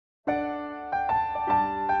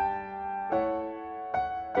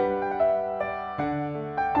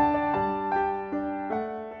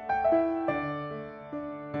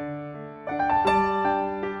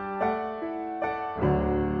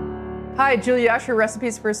Hi, Julia Usher,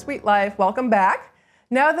 Recipes for a Sweet Life. Welcome back.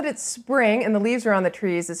 Now that it's spring and the leaves are on the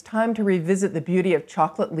trees, it's time to revisit the beauty of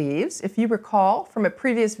chocolate leaves. If you recall from a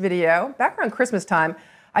previous video, back around Christmas time,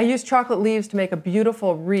 I used chocolate leaves to make a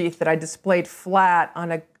beautiful wreath that I displayed flat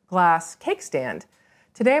on a glass cake stand.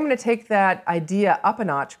 Today I'm going to take that idea up a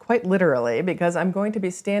notch, quite literally, because I'm going to be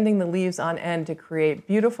standing the leaves on end to create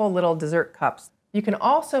beautiful little dessert cups. You can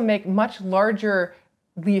also make much larger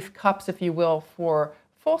leaf cups, if you will, for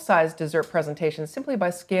full-size dessert presentations simply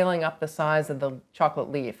by scaling up the size of the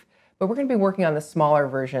chocolate leaf. But we're going to be working on the smaller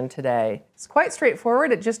version today. It's quite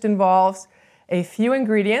straightforward. It just involves a few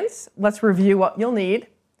ingredients. Let's review what you'll need.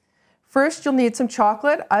 First, you'll need some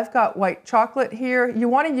chocolate. I've got white chocolate here. You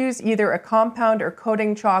want to use either a compound or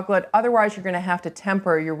coating chocolate. Otherwise, you're going to have to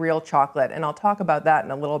temper your real chocolate, and I'll talk about that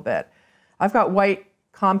in a little bit. I've got white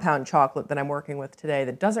compound chocolate that I'm working with today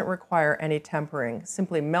that doesn't require any tempering,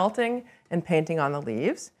 simply melting and painting on the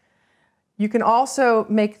leaves. You can also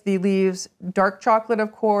make the leaves dark chocolate,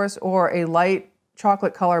 of course, or a light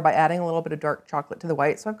chocolate color by adding a little bit of dark chocolate to the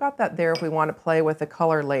white. So I've got that there if we want to play with the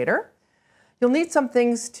color later. You'll need some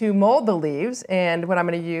things to mold the leaves, and what I'm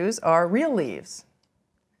going to use are real leaves.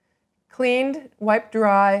 Cleaned, wiped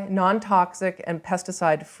dry, non-toxic, and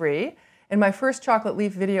pesticide-free. In my first chocolate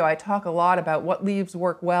leaf video, I talk a lot about what leaves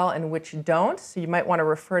work well and which don't, so you might want to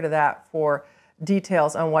refer to that for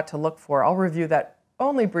details on what to look for. I'll review that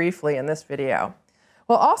only briefly in this video.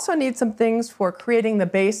 We'll also need some things for creating the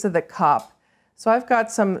base of the cup. So I've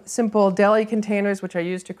got some simple deli containers, which I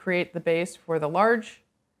use to create the base for the large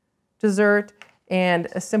dessert, and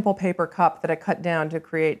a simple paper cup that I cut down to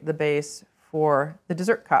create the base for the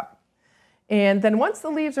dessert cup. And then once the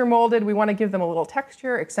leaves are molded, we want to give them a little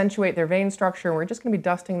texture, accentuate their vein structure, and we're just going to be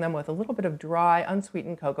dusting them with a little bit of dry,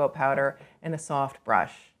 unsweetened cocoa powder and a soft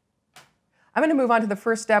brush. I'm going to move on to the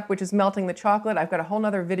first step, which is melting the chocolate. I've got a whole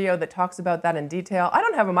nother video that talks about that in detail. I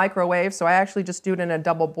don't have a microwave, so I actually just do it in a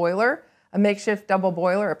double boiler, a makeshift double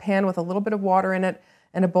boiler, a pan with a little bit of water in it,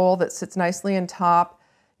 and a bowl that sits nicely on top.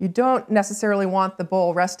 You don't necessarily want the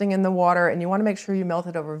bowl resting in the water, and you want to make sure you melt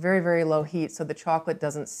it over very, very low heat so the chocolate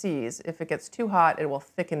doesn't seize. If it gets too hot, it will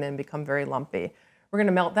thicken and become very lumpy. We're going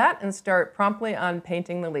to melt that and start promptly on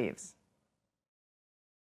painting the leaves.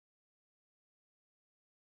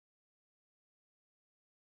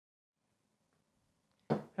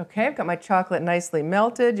 Okay, I've got my chocolate nicely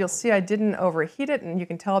melted. You'll see I didn't overheat it, and you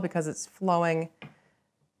can tell because it's flowing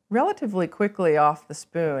relatively quickly off the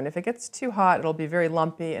spoon. If it gets too hot, it'll be very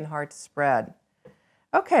lumpy and hard to spread.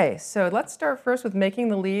 Okay, so let's start first with making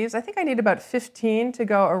the leaves. I think I need about 15 to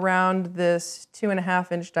go around this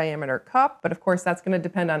 2.5-inch diameter cup, but of course that's going to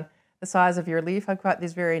depend on the size of your leaf. I've got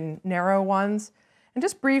these very narrow ones. And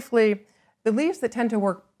just briefly, the leaves that tend to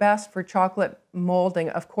work best for chocolate molding,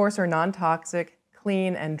 of course, are non-toxic,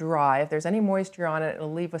 clean, and dry. If there's any moisture on it,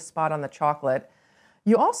 it'll leave a spot on the chocolate.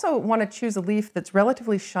 You also want to choose a leaf that's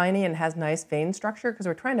relatively shiny and has nice vein structure because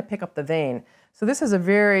we're trying to pick up the vein. So this is a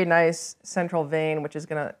very nice central vein, which is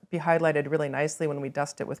going to be highlighted really nicely when we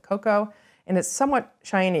dust it with cocoa. And it's somewhat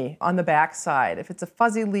shiny on the back side. If it's a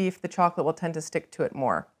fuzzy leaf, the chocolate will tend to stick to it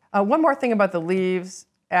more. One more thing about the leaves,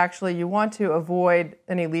 actually, you want to avoid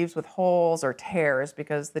any leaves with holes or tears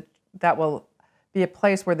because that will be a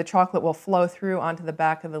place where the chocolate will flow through onto the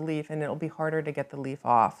back of the leaf and it'll be harder to get the leaf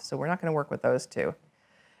off. So we're not going to work with those two.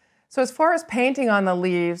 So as far as painting on the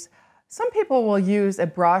leaves, some people will use a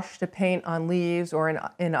brush to paint on leaves or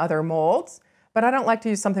in other molds, but I don't like to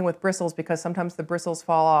use something with bristles because sometimes the bristles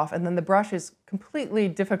fall off and then the brush is completely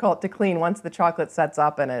difficult to clean once the chocolate sets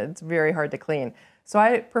up in it. It's very hard to clean. So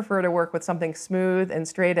I prefer to work with something smooth and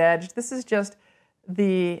straight edged. This is just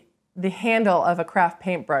the handle of a craft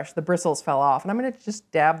paintbrush. The bristles fell off and I'm going to just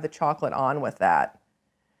dab the chocolate on with that.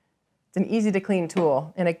 It's an easy to clean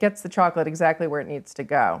tool and it gets the chocolate exactly where it needs to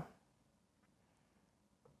go.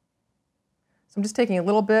 So I'm just taking a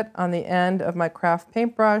little bit on the end of my craft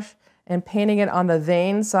paintbrush and painting it on the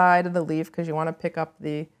vein side of the leaf because you want to pick up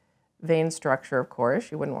the vein structure, of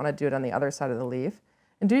course. You wouldn't want to do it on the other side of the leaf.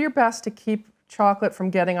 And do your best to keep chocolate from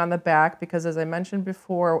getting on the back because, as I mentioned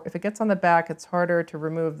before, if it gets on the back, it's harder to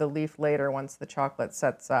remove the leaf later once the chocolate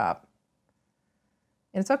sets up.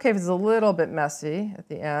 And it's okay if it's a little bit messy at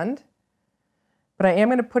the end. But I am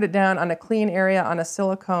going to put it down on a clean area on a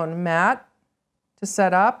silicone mat to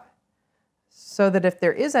set up, so that if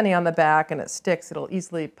there is any on the back and it sticks, it'll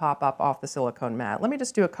easily pop up off the silicone mat. Let me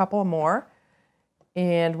just do a couple more,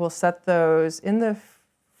 and we'll set those in the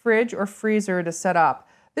fridge or freezer to set up.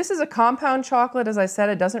 This is a compound chocolate. As I said,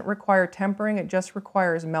 it doesn't require tempering. It just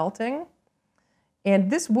requires melting.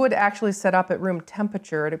 And this would actually set up at room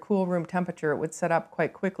temperature, at a cool room temperature. It would set up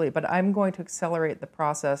quite quickly, but I'm going to accelerate the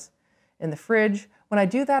process in the fridge. When I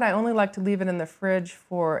do that, I only like to leave it in the fridge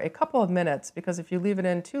for a couple of minutes because if you leave it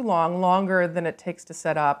in too long, longer than it takes to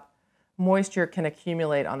set up, moisture can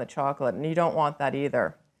accumulate on the chocolate, and you don't want that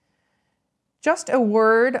either. Just a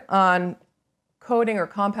word on coating or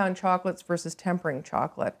compound chocolates versus tempering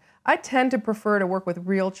chocolate. I tend to prefer to work with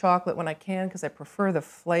real chocolate when I can because I prefer the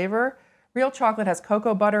flavor. Real chocolate has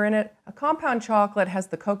cocoa butter in it. A compound chocolate has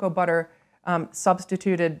the cocoa butter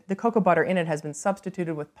the cocoa butter in it has been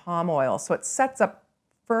substituted with palm oil. So it sets up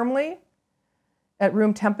firmly at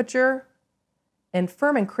room temperature and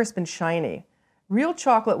firm and crisp and shiny. Real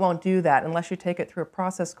chocolate won't do that unless you take it through a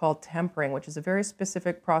process called tempering, which is a very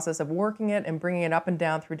specific process of working it and bringing it up and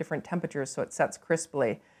down through different temperatures so it sets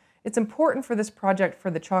crisply. It's important for this project for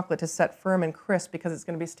the chocolate to set firm and crisp because it's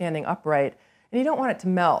going to be standing upright. And you don't want it to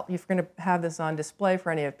melt. If you're going to have this on display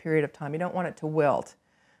for any period of time, you don't want it to wilt.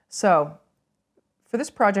 So for this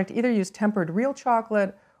project, either use tempered real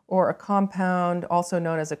chocolate or a compound, also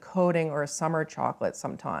known as a coating or a summer chocolate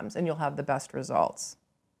sometimes, and you'll have the best results.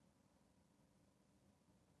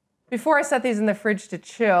 Before I set these in the fridge to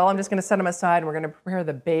chill, I'm just going to set them aside and we're going to prepare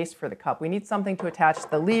the base for the cup. We need something to attach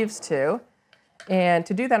the leaves to. And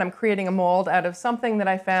to do that, I'm creating a mold out of something that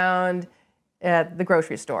I found at the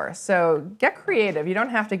grocery store. So get creative. You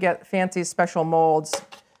don't have to get fancy special molds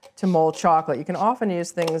to mold chocolate. You can often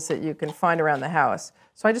use things that you can find around the house.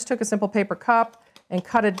 So I just took a simple paper cup and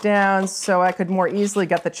cut it down so I could more easily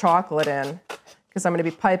get the chocolate in because I'm going to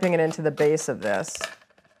be piping it into the base of this.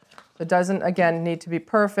 It doesn't, again, need to be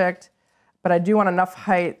perfect, but I do want enough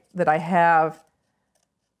height that I have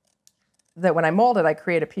that when I mold it, I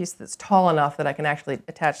create a piece that's tall enough that I can actually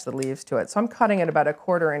attach the leaves to it. So I'm cutting it about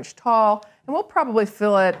 1/4 inch tall, and we'll probably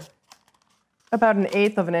fill it about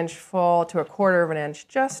 1/8 of an inch full to 1/4 of an inch,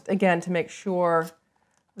 just again to make sure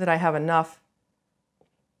that I have enough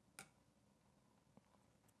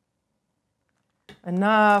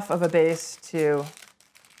of a base to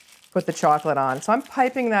put the chocolate on. So I'm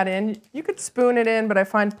piping that in. You could spoon it in, but I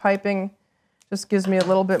find piping just gives me a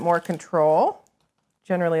little bit more control.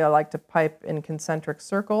 Generally, I like to pipe in concentric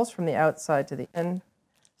circles from the outside to the end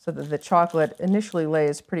so that the chocolate initially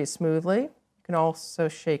lays pretty smoothly. You can also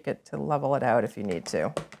shake it to level it out if you need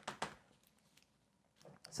to.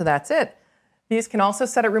 So that's it. These can also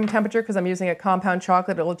set at room temperature because I'm using a compound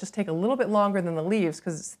chocolate. It will just take a little bit longer than the leaves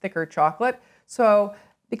because it's thicker chocolate. So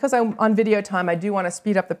because I'm on video time, I do want to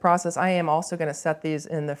speed up the process. I am also going to set these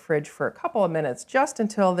in the fridge for a couple of minutes just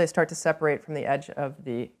until they start to separate from the edge of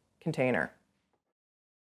the container.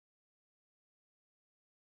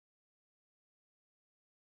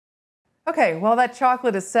 Okay, while that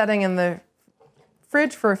chocolate is setting in the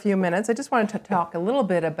fridge for a few minutes, I just wanted to talk a little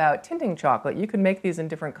bit about tinting chocolate. You could make these in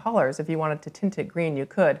different colors. If you wanted to tint it green, you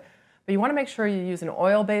could. But you want to make sure you use an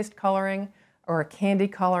oil-based coloring or a candy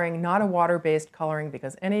coloring, not a water-based coloring,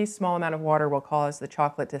 because any small amount of water will cause the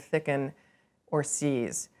chocolate to thicken or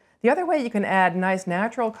seize. The other way you can add nice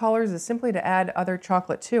natural colors is simply to add other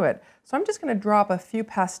chocolate to it. So I'm just going to drop a few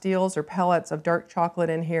pastilles or pellets of dark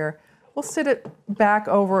chocolate in here. We'll sit it back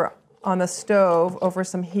over on the stove over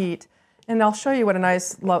some heat, and I'll show you what a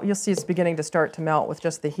nice, you'll see it's beginning to start to melt with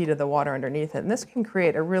just the heat of the water underneath it. And this can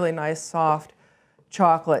create a really nice soft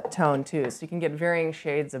chocolate tone too. So you can get varying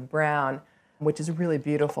shades of brown, which is really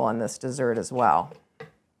beautiful on this dessert as well.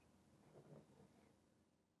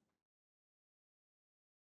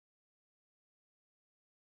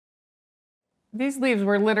 These leaves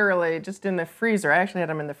were literally just in the freezer. I actually had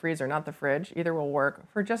them in the freezer, not the fridge. Either will work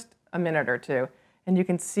for just a minute or two. And you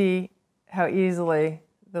can see how easily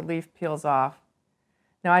the leaf peels off.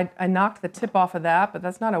 Now I knocked the tip off of that, but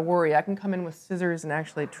that's not a worry. I can come in with scissors and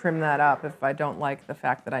actually trim that up if I don't like the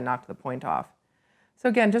fact that I knocked the point off. So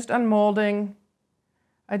again, just unmolding.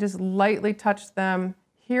 I just lightly touch them.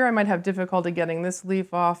 Here I might have difficulty getting this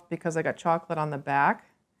leaf off because I got chocolate on the back.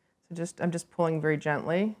 So I'm just pulling very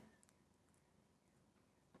gently.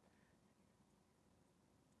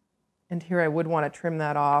 And here I would want to trim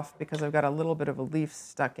that off because I've got a little bit of a leaf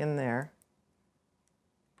stuck in there.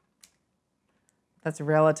 That's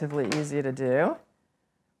relatively easy to do.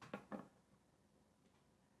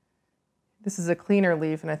 This is a cleaner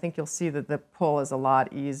leaf, and I think you'll see that the pull is a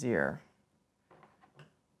lot easier.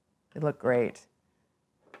 They look great.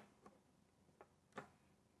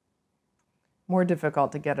 More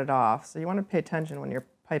difficult to get it off. So you want to pay attention when you're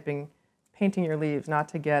painting your leaves not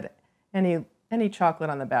to get any chocolate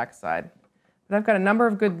on the backside. But I've got a number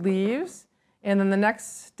of good leaves, and then the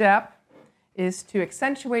next step is to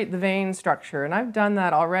accentuate the vein structure. And I've done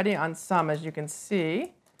that already on some, as you can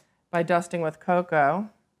see, by dusting with cocoa.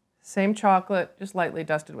 Same chocolate, just lightly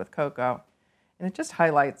dusted with cocoa. And it just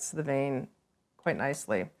highlights the vein quite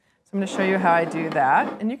nicely. I'm going to show you how I do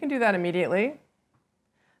that, and you can do that immediately.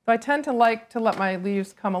 So I tend to like to let my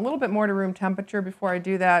leaves come a little bit more to room temperature before I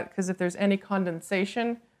do that, because if there's any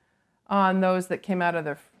condensation on those that came out of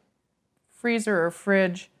the freezer or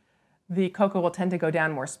fridge, the cocoa will tend to go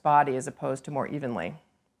down more spotty as opposed to more evenly.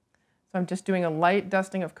 So I'm just doing a light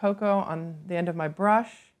dusting of cocoa on the end of my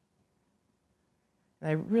brush. And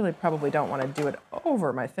I really probably don't want to do it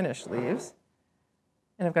over my finished leaves.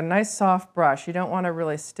 And I've got a nice soft brush. You don't want a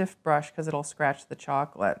really stiff brush because it'll scratch the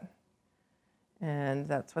chocolate. And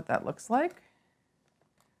that's what that looks like.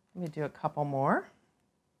 Let me do a couple more.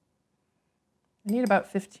 I need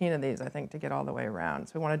about 15 of these, I think, to get all the way around.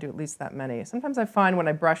 So we want to do at least that many. Sometimes I find when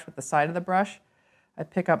I brush with the side of the brush, I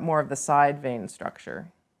pick up more of the side vein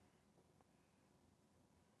structure.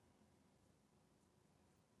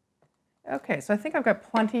 Okay, so I think I've got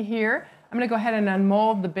plenty here. I'm going to go ahead and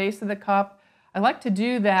unmold the base of the cup. I like to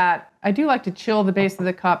do that. I do like to chill the base of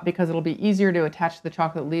the cup because it'll be easier to attach the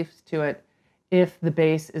chocolate leaves to it if the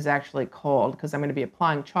base is actually cold, because I'm going to be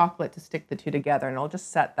applying chocolate to stick the two together, and it'll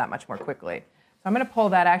just set that much more quickly. So I'm going to pull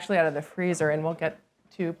that actually out of the freezer, and we'll get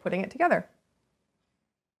to putting it together.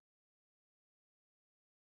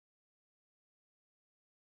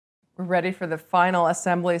 We're ready for the final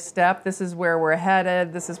assembly step. This is where we're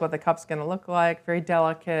headed. This is what the cup's going to look like. Very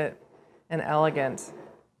delicate and elegant.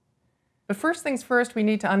 But first things first, we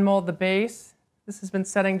need to unmold the base. This has been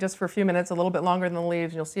setting just for a few minutes, a little bit longer than the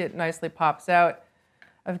leaves. You'll see it nicely pops out.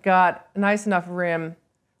 I've got a nice enough rim,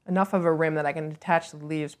 enough of a rim that I can attach the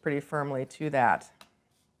leaves pretty firmly to that.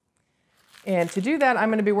 And to do that, I'm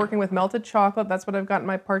going to be working with melted chocolate. That's what I've got in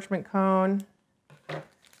my parchment cone.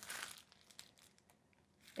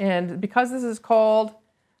 And because this is cold,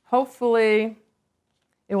 hopefully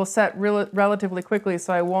it will set relatively quickly,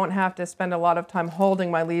 so I won't have to spend a lot of time holding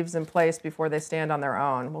my leaves in place before they stand on their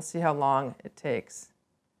own. We'll see how long it takes.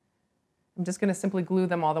 I'm just going to simply glue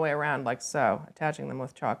them all the way around like so, attaching them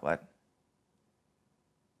with chocolate.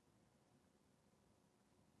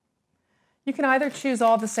 You can either choose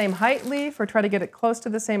all the same height leaf or try to get it close to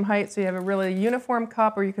the same height so you have a really uniform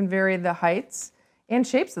cup, or you can vary the heights and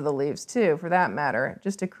shapes of the leaves too, for that matter,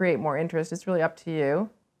 just to create more interest. It's really up to you.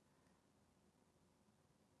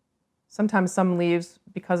 Sometimes some leaves,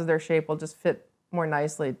 because of their shape, will just fit more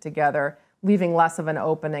nicely together, leaving less of an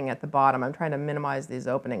opening at the bottom. I'm trying to minimize these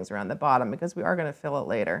openings around the bottom because we are going to fill it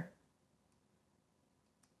later.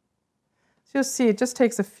 So you'll see it just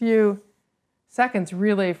takes a few seconds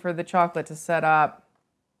really for the chocolate to set up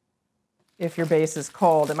if your base is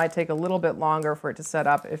cold. It might take a little bit longer for it to set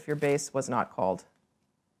up if your base was not cold.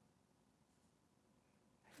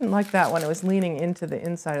 I didn't like that when it was leaning into the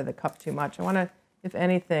inside of the cup too much. I want to, if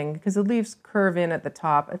anything, because the leaves curve in at the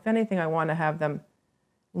top, if anything, I want to have them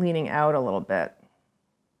leaning out a little bit.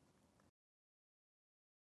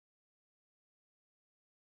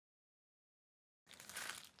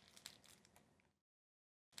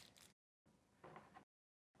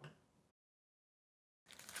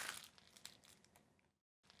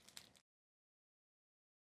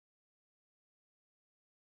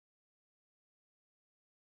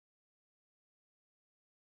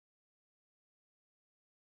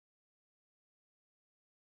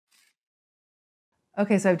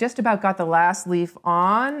 Okay, so I've just about got the last leaf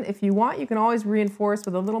on. If you want, you can always reinforce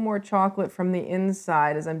with a little more chocolate from the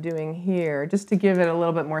inside, as I'm doing here, just to give it a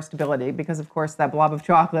little bit more stability, because of course that blob of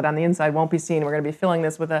chocolate on the inside won't be seen. We're going to be filling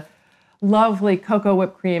this with a lovely cocoa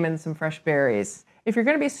whipped cream and some fresh berries. If you're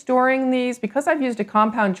going to be storing these, because I've used a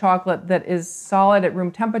compound chocolate that is solid at room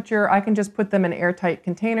temperature, I can just put them in airtight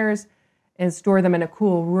containers and store them in a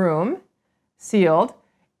cool room, sealed.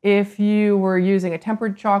 If you were using a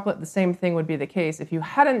tempered chocolate, the same thing would be the case. If you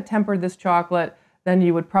hadn't tempered this chocolate, then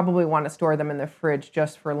you would probably want to store them in the fridge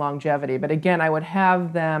just for longevity. But again, I would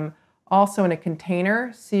have them also in a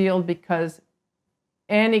container, sealed, because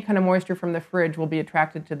any kind of moisture from the fridge will be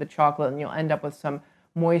attracted to the chocolate, and you'll end up with some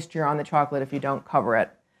moisture on the chocolate if you don't cover it.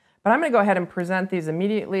 But I'm going to go ahead and present these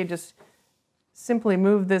immediately. Just simply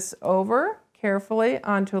move this over carefully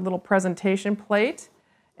onto a little presentation plate.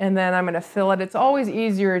 And then I'm going to fill it. It's always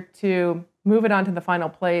easier to move it onto the final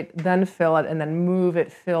plate, then fill it, and then move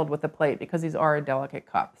it filled with the plate, because these are delicate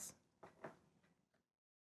cups.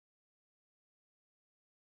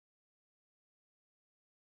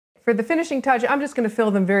 For the finishing touch, I'm just going to fill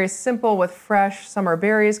them very simple with fresh summer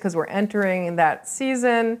berries, because we're entering that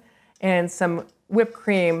season, and some whipped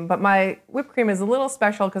cream. But my whipped cream is a little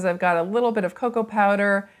special because I've got a little bit of cocoa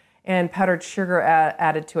powder and powdered sugar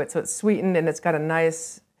added to it. So it's sweetened, and it's got a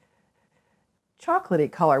nice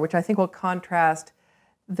chocolatey color, which I think will contrast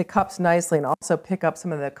the cups nicely and also pick up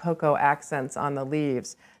some of the cocoa accents on the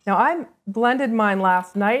leaves. Now I blended mine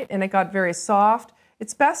last night and it got very soft.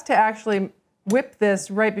 It's best to actually whip this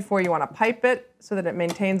right before you want to pipe it so that it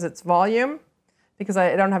maintains its volume, because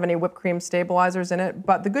I don't have any whipped cream stabilizers in it.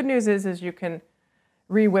 But the good news is you can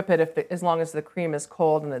re-whip it as long as the cream is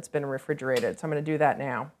cold and it's been refrigerated. So I'm going to do that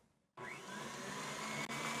now.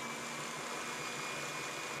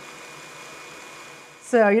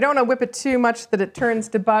 So you don't want to whip it too much that it turns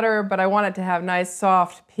to butter, but I want it to have nice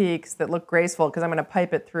soft peaks that look graceful because I'm going to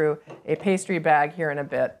pipe it through a pastry bag here in a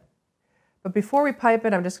bit. But before we pipe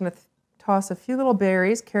it, I'm just going to toss a few little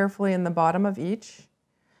berries carefully in the bottom of each.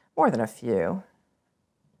 More than a few.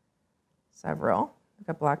 Several. I've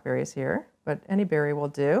got blackberries here, but any berry will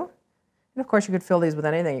do. And of course you could fill these with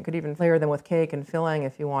anything. You could even layer them with cake and filling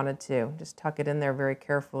if you wanted to. Just tuck it in there very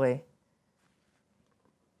carefully.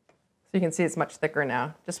 So you can see it's much thicker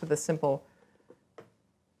now, just with a simple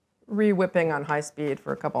re-whipping on high speed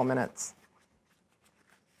for a couple of minutes.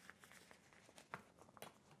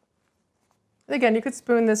 And again, you could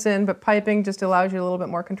spoon this in, but piping just allows you a little bit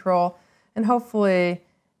more control. And hopefully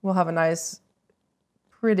we'll have a nice,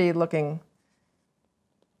 pretty looking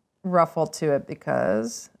ruffle to it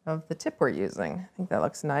because of the tip we're using. I think that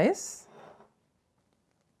looks nice.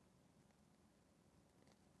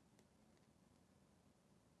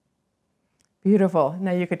 Beautiful.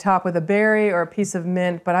 Now you could top with a berry or a piece of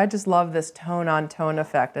mint, but I just love this tone-on-tone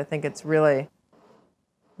effect. I think it's really,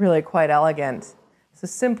 really quite elegant. So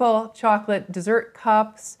simple chocolate dessert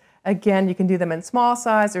cups. Again, you can do them in small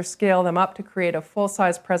size or scale them up to create a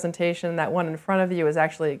full-size presentation. That one in front of you has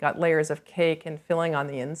actually got layers of cake and filling on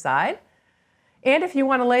the inside. And if you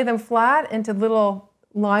want to lay them flat into little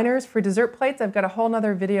liners for dessert plates, I've got a whole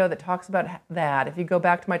nother video that talks about that. If you go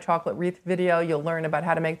back to my chocolate wreath video, you'll learn about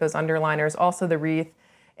how to make those underliners, also the wreath,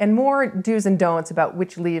 and more do's and don'ts about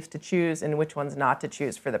which leaves to choose and which ones not to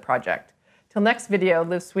choose for the project. Till next video,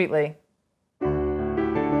 live sweetly.